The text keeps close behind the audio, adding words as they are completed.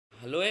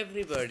Hello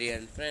everybody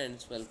and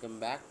friends, welcome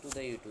back to the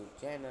YouTube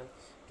channel.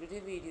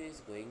 Today video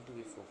is going to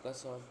be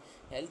focused on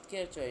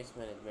healthcare choice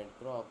management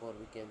crop, or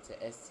we can say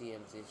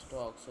HCMC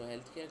stock. So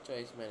healthcare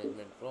choice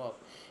management crop,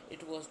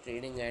 it was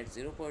trading at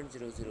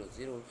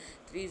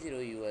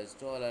 0.00030 US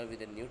dollar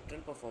with a neutral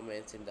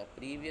performance in the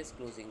previous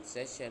closing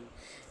session.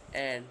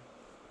 And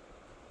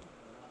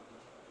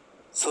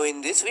so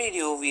in this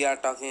video, we are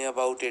talking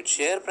about its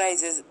share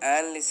prices,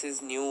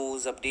 analysis,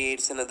 news,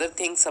 updates and other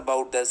things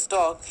about the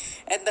stock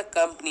and the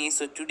company.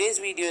 So today's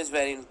video is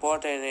very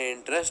important and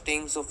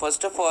interesting. So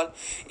first of all,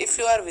 if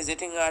you are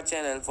visiting our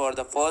channel for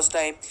the first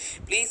time,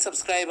 please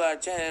subscribe our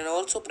channel and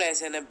also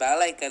press on a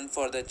bell icon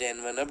for the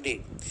genuine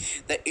update.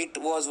 It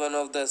was one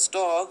of the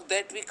stock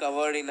that we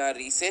covered in our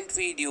recent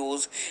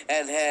videos,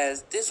 and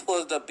as this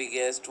was the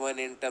biggest one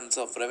in terms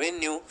of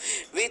revenue,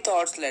 we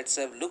thought let's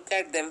have look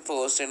at them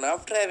first, and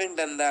after having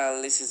done the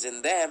analysis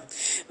in them,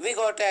 we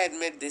got to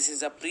admit this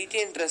is a pretty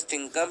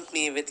interesting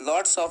company with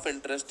lots of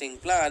interesting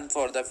plan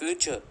for the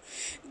future.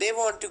 They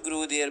want to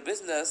grow their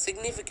business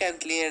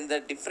significantly and the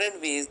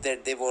different ways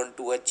that they want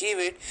to achieve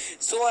it.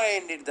 So I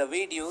ended the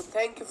video.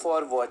 Thank you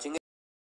for watching.